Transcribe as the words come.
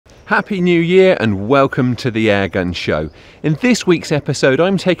Happy New Year and welcome to the Airgun Show. In this week's episode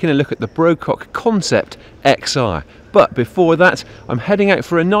I'm taking a look at the Brocock Concept XR. But before that I'm heading out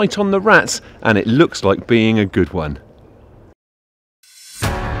for a night on the rats and it looks like being a good one.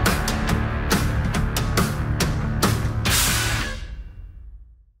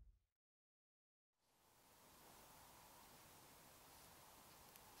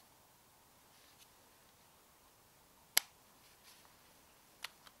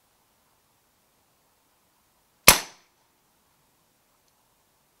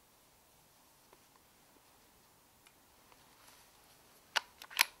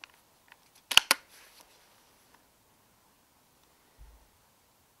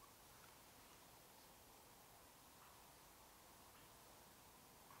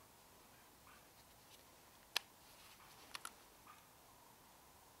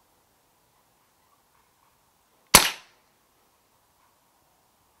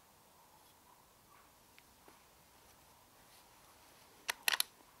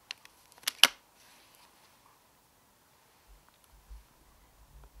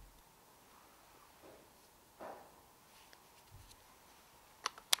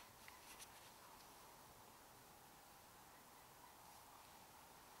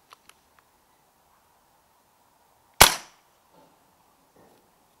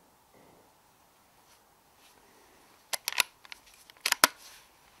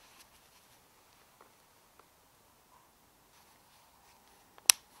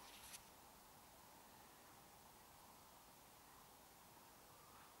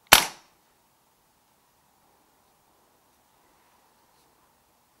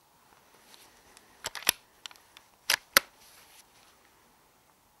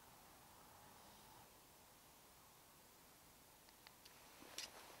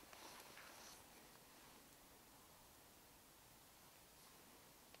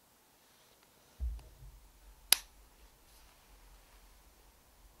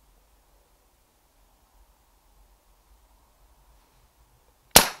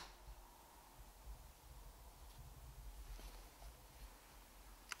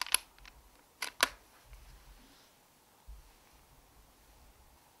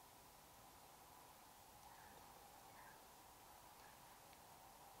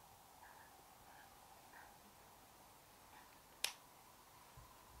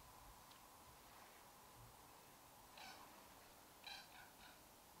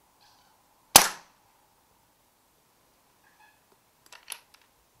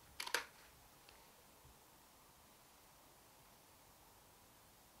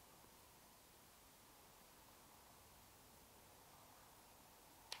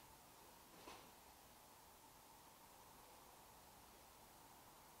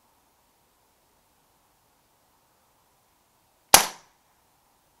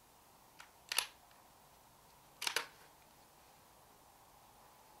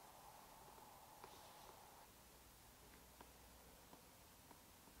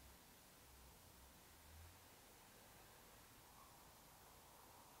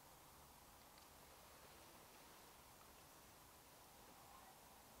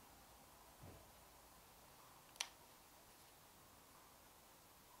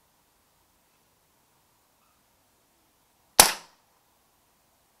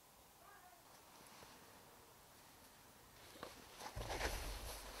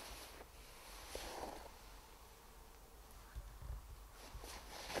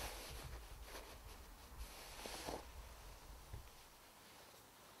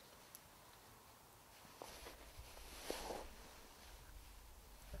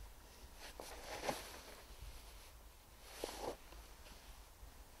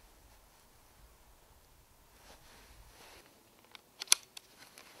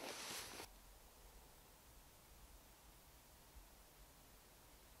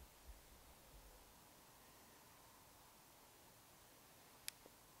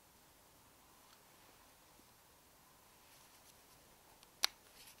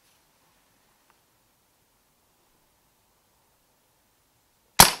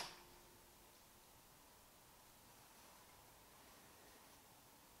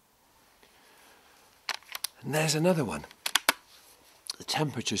 And there's another one. The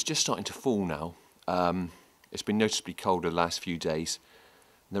temperature's just starting to fall now. It's been noticeably colder the last few days.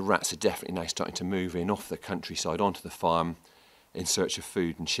 And the rats are definitely now starting to move in off the countryside onto the farm in search of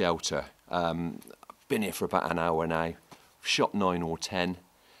food and shelter. I've been here for about an hour now. Shot 9 or 10.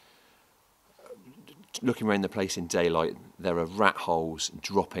 Looking around the place in daylight, there are rat holes and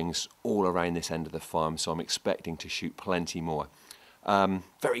droppings all around this end of the farm, so I'm expecting to shoot plenty more.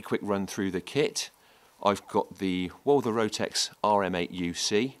 Very quick run through the kit. I've got the Walther Rotex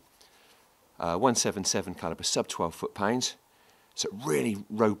RM8UC. 177 caliber, sub 12 foot-pounds. It's a really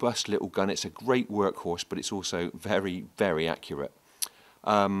robust little gun. It's a great workhorse, but it's also very, very accurate.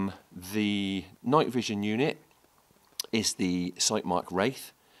 The night vision unit is the Sightmark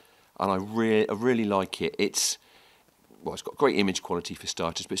Wraith, and I really like it. It's got great image quality for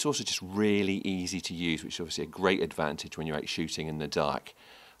starters, but it's also just really easy to use, which is obviously a great advantage when you're out shooting in the dark.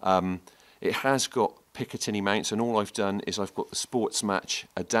 It has got Picatinny mounts, and all I've done is I've got the Sports Match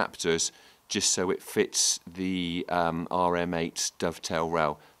adapters just so it fits the RM8's dovetail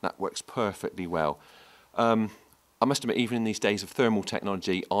rail. That works perfectly well. I must admit, even in these days of thermal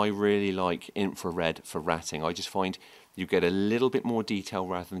technology, I really like infrared for ratting. I just find you get a little bit more detail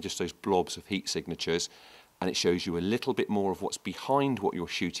rather than just those blobs of heat signatures, and it shows you a little bit more of what's behind what you're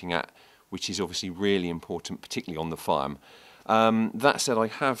shooting at, which is obviously really important, particularly on the farm. That said, I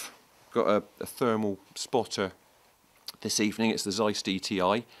have got a thermal spotter this evening. It's the Zeiss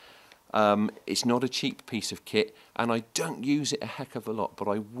DTI. It's not a cheap piece of kit, and I don't use it a heck of a lot, but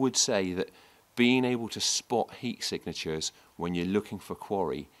I would say that being able to spot heat signatures when you're looking for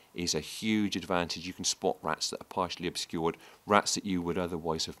quarry is a huge advantage. You can spot rats that are partially obscured, rats that you would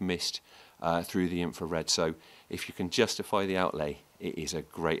otherwise have missed through the infrared. So if you can justify the outlay, it is a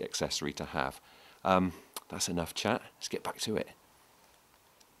great accessory to have. That's enough chat. Let's get back to it.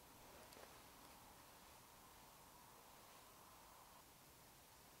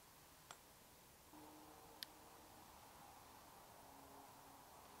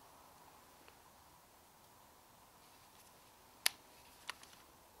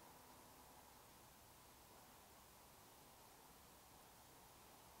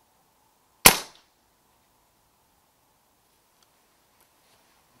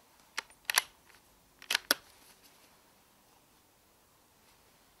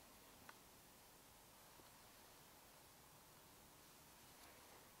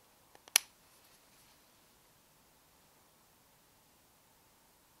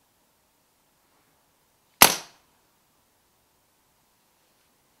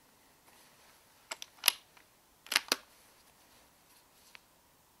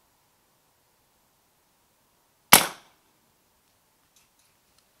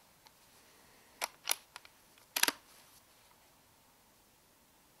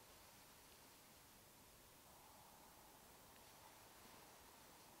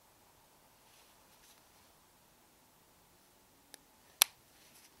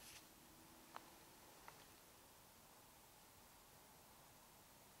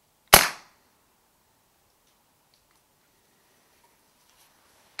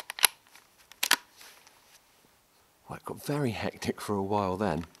 Well, it got very hectic for a while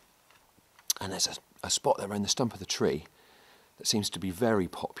then, and there's a spot there around the stump of the tree that seems to be very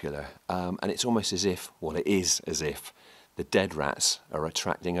popular, and it's almost as if, well, it is as if the dead rats are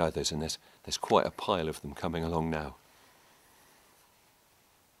attracting others, and there's quite a pile of them coming along now.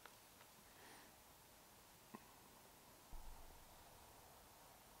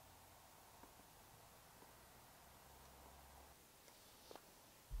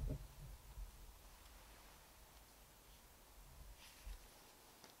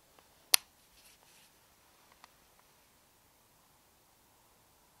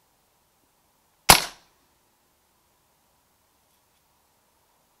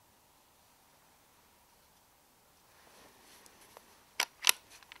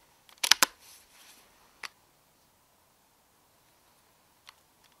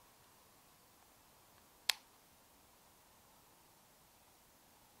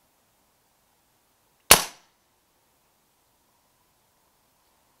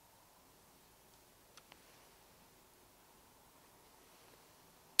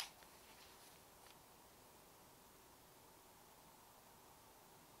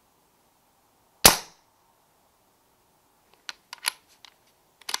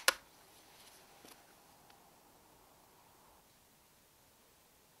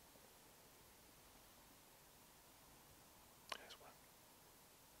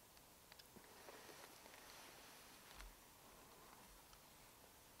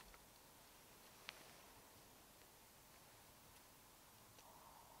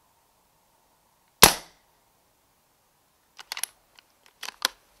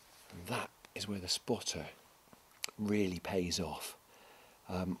 That is where the spotter really pays off.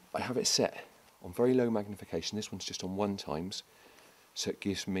 I have it set on very low magnification. This one's just on 1x, so it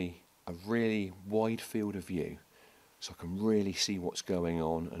gives me a really wide field of view, so I can really see what's going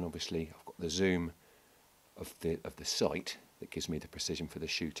on. And obviously I've got the zoom of the sight that gives me the precision for the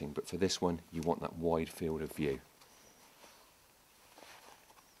shooting, but for this one you want that wide field of view.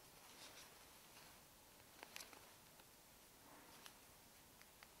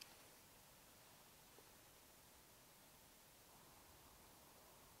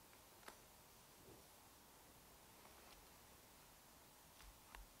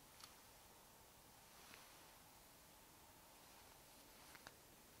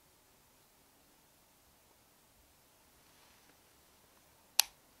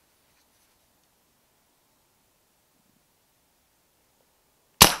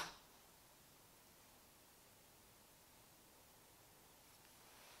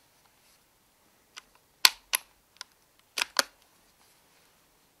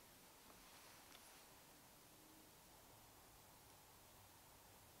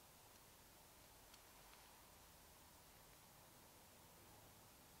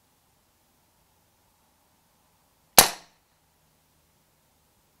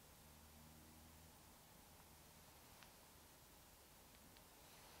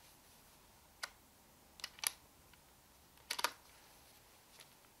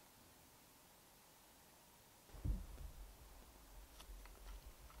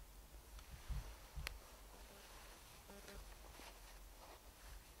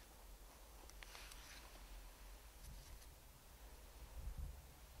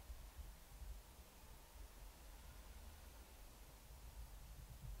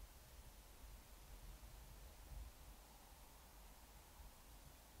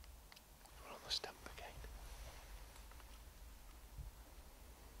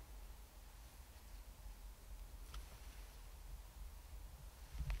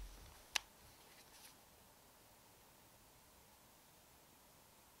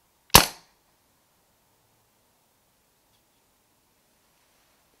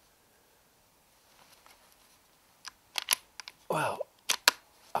 Well,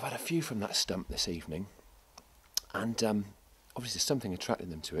 I've had a few from that stump this evening, and obviously something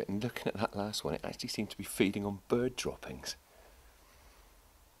attracted them to it, and looking at that last one, it actually seemed to be feeding on bird droppings.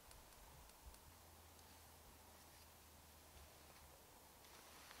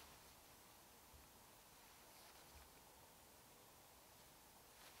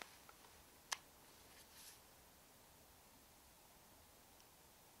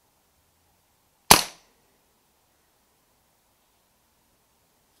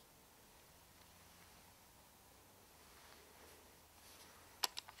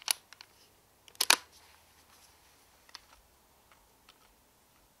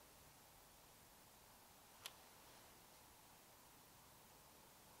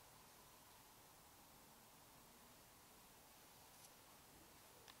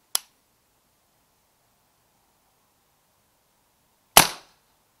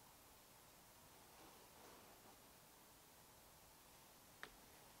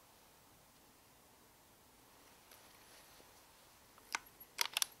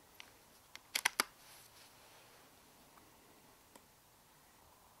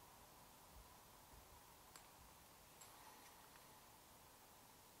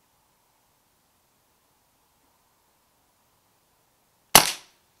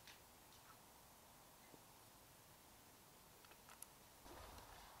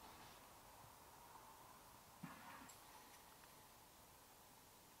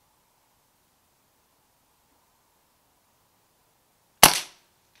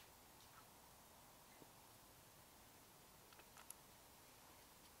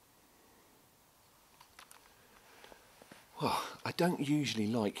 Well, I don't usually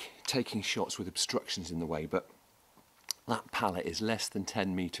like taking shots with obstructions in the way, but that pallet is less than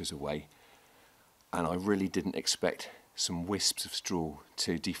 10 metres away, and I really didn't expect some wisps of straw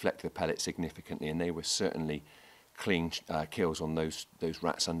to deflect the pellet significantly, and they were certainly clean kills on those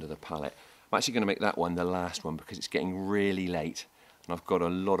rats under the pallet. I'm actually going to make that one the last one because it's getting really late, and I've got a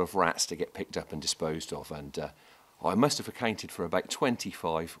lot of rats to get picked up and disposed of, and I must have accounted for about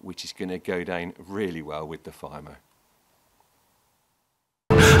 25, which is going to go down really well with the farmer.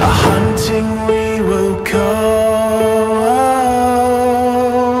 Hunting we will go.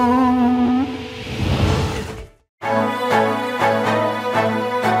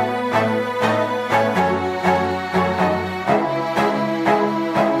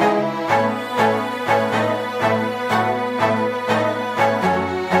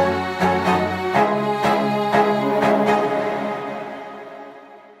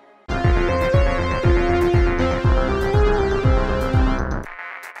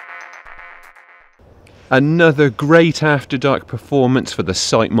 Another great after dark performance for the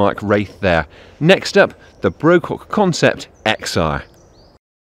Sightmark Wraith there. Next up, the Brocock Concept XR.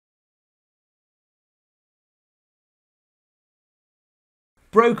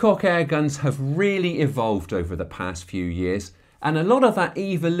 Brocock airguns have really evolved over the past few years, and a lot of that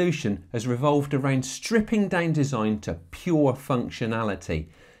evolution has revolved around stripping down design to pure functionality.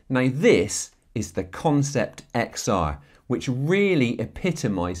 Now this is the Concept XR, which really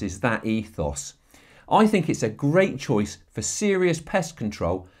epitomises that ethos. I think it's a great choice for serious pest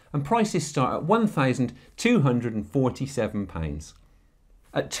control, and prices start at £1,247.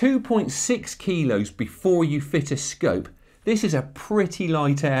 At 2.6 kilos before you fit a scope, this is a pretty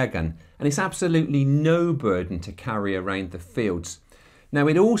light airgun, and it's absolutely no burden to carry around the fields. Now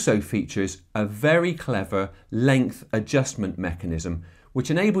it also features a very clever length adjustment mechanism, which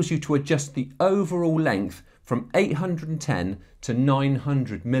enables you to adjust the overall length from 810 to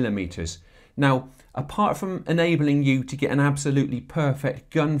 900 millimeters. Now, apart from enabling you to get an absolutely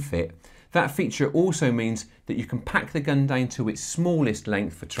perfect gun fit, that feature also means that you can pack the gun down to its smallest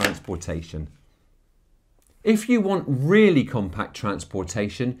length for transportation. If you want really compact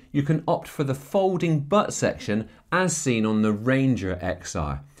transportation, you can opt for the folding butt section as seen on the Ranger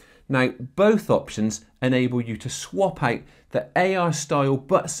XR. Now, both options enable you to swap out the AR style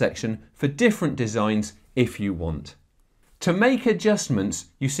butt section for different designs if you want. To make adjustments,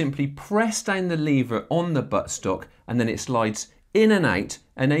 you simply press down the lever on the buttstock and then it slides in and out,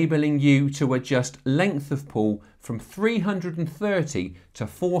 enabling you to adjust length of pull from 330 to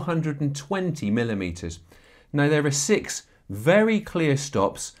 420 millimeters. Now there are 6 very clear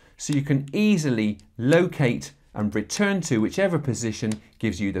stops, so you can easily locate and return to whichever position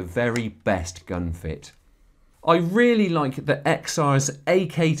gives you the very best gun fit. I really like the XR's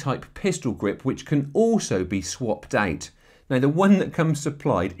AK type pistol grip, which can also be swapped out. Now the one that comes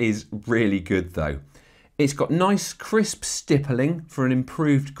supplied is really good though. It's got nice crisp stippling for an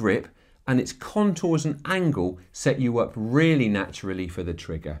improved grip, and its contours and angle set you up really naturally for the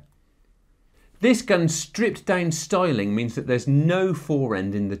trigger. This gun's stripped down styling means that there's no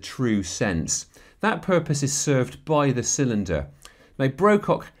forend in the true sense. That purpose is served by the cylinder. Now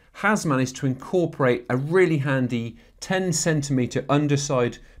Brocock has managed to incorporate a really handy 10cm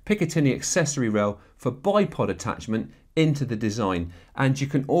underside Picatinny accessory rail for bipod attachment into the design, and you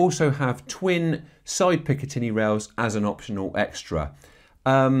can also have twin side Picatinny rails as an optional extra.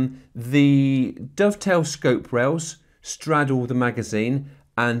 The dovetail scope rails straddle the magazine,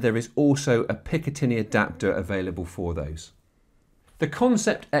 and there is also a Picatinny adapter available for those. The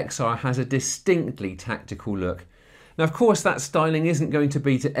Concept XR has a distinctly tactical look. Now of course that styling isn't going to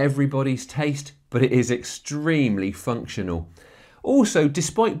be to everybody's taste, but it is extremely functional. Also,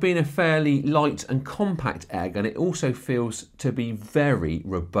 despite being a fairly light and compact airgun, it also feels to be very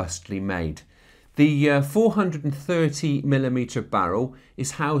robustly made. The 430mm barrel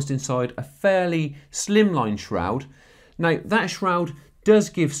is housed inside a fairly slimline shroud. Now that shroud does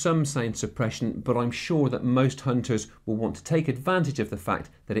give some sound suppression, but I'm sure that most hunters will want to take advantage of the fact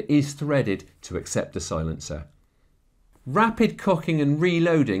that it is threaded to accept the silencer. Rapid cocking and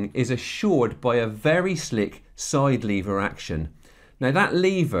reloading is assured by a very slick side lever action. Now that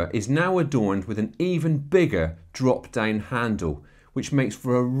lever is now adorned with an even bigger drop-down handle, which makes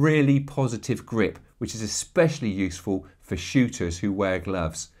for a really positive grip, which is especially useful for shooters who wear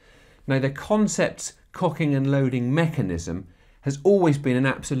gloves. Now the Concept's cocking and loading mechanism has always been an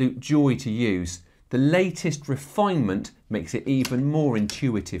absolute joy to use. The latest refinement makes it even more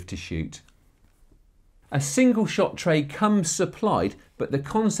intuitive to shoot. A single shot tray comes supplied, but the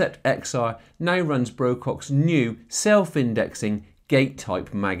Concept XR now runs Brocock's new self-indexing gate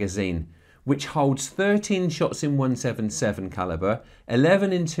type magazine, which holds 13 shots in 177 caliber,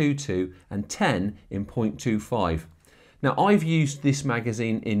 11 in 22 and 10 in .25. Now I've used this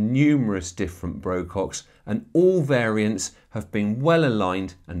magazine in numerous different Brococks, and all variants have been well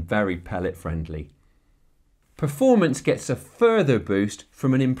aligned and very pellet friendly. Performance gets a further boost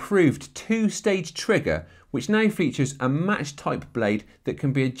from an improved two-stage trigger, which now features a match type blade that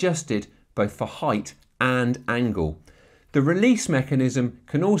can be adjusted both for height and angle. The release mechanism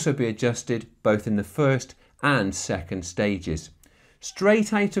can also be adjusted both in the first and second stages.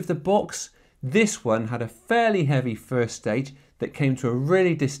 Straight out of the box, this one had a fairly heavy first stage that came to a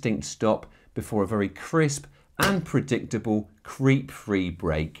really distinct stop before a very crisp and predictable creep-free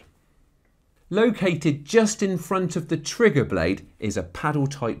break. Located just in front of the trigger blade is a paddle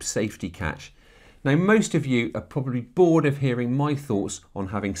type safety catch. Now most of you are probably bored of hearing my thoughts on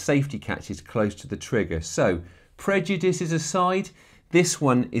having safety catches close to the trigger, so prejudices aside, this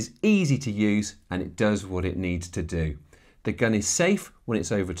one is easy to use and it does what it needs to do. The gun is safe when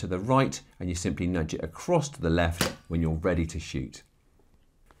it's over to the right, and you simply nudge it across to the left when you're ready to shoot.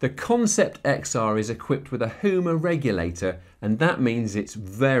 The Concept XR is equipped with a Huma regulator, and that means it's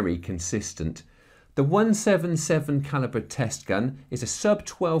very consistent. The 177 caliber test gun is a sub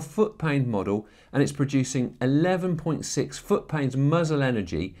 12 foot-pound model, and it's producing 11.6 foot-pounds muzzle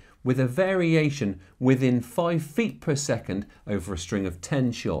energy with a variation within 5 feet per second over a string of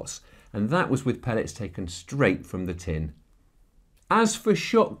 10 shots, and that was with pellets taken straight from the tin. As for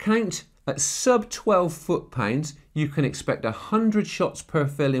shot count, at sub 12 foot-pounds you can expect 100 shots per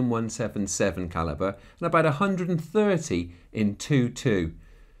fill in 177 caliber and about 130 in 22.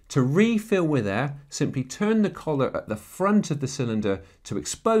 To refill with air, simply turn the collar at the front of the cylinder to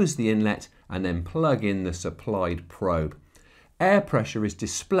expose the inlet and then plug in the supplied probe. Air pressure is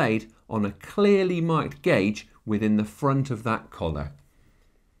displayed on a clearly marked gauge within the front of that collar.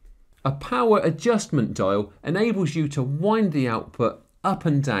 A power adjustment dial enables you to wind the output up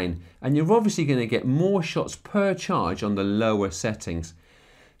and down, and you're obviously going to get more shots per charge on the lower settings.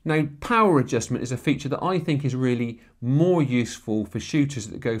 Now, power adjustment is a feature that I think is really more useful for shooters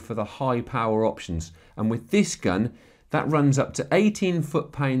that go for the high power options, and with this gun that runs up to 18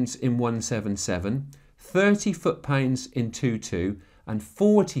 foot-pounds in 177, 30 foot-pounds in 22 and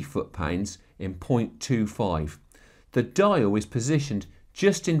 40 foot-pounds in .25. The dial is positioned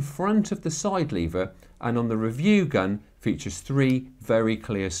just in front of the side lever, and on the review gun features 3 very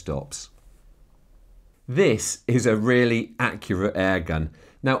clear stops. This is a really accurate airgun.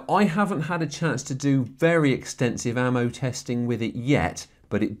 Now I haven't had a chance to do very extensive ammo testing with it yet,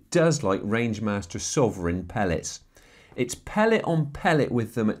 but it does like Rangemaster Sovereign pellets. It's pellet on pellet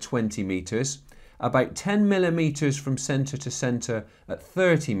with them at 20 meters, about 10 millimeters from center to center at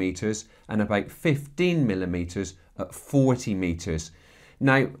 30 meters, and about 15 millimeters at 40 meters.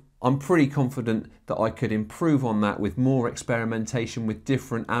 Now, I'm pretty confident that I could improve on that with more experimentation with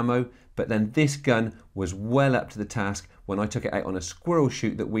different ammo, but then this gun was well up to the task when I took it out on a squirrel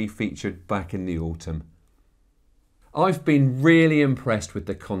shoot that we featured back in the autumn. I've been really impressed with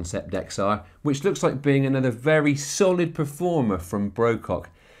the Concept XR, which looks like being another very solid performer from Brocock.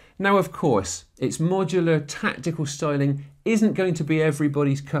 Now of course, its modular tactical styling isn't going to be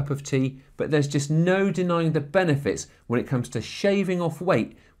everybody's cup of tea, but there's just no denying the benefits when it comes to shaving off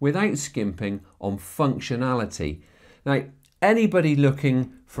weight without skimping on functionality. Now, anybody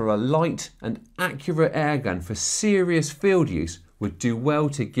looking for a light and accurate airgun for serious field use would do well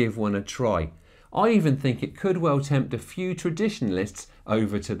to give one a try. I even think it could well tempt a few traditionalists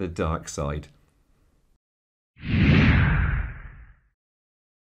over to the dark side.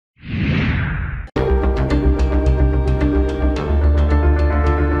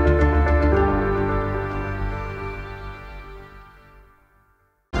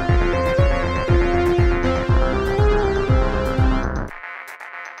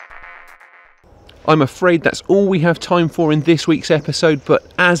 I'm afraid that's all we have time for in this week's episode,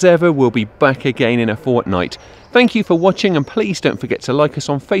 but as ever, we'll be back again in a fortnight. Thank you for watching, and please don't forget to like us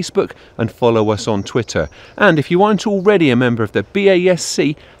on Facebook and follow us on Twitter. And if you aren't already a member of the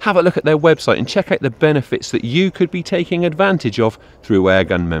BASC, have a look at their website and check out the benefits that you could be taking advantage of through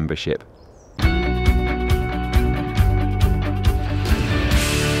Airgun membership.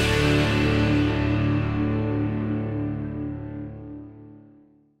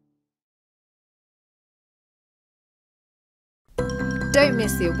 Don't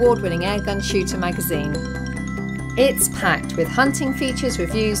miss the award-winning Airgun Shooter magazine. It's packed with hunting features,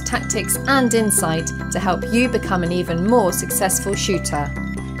 reviews, tactics and insight to help you become an even more successful shooter.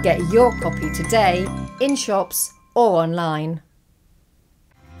 Get your copy today in shops or online.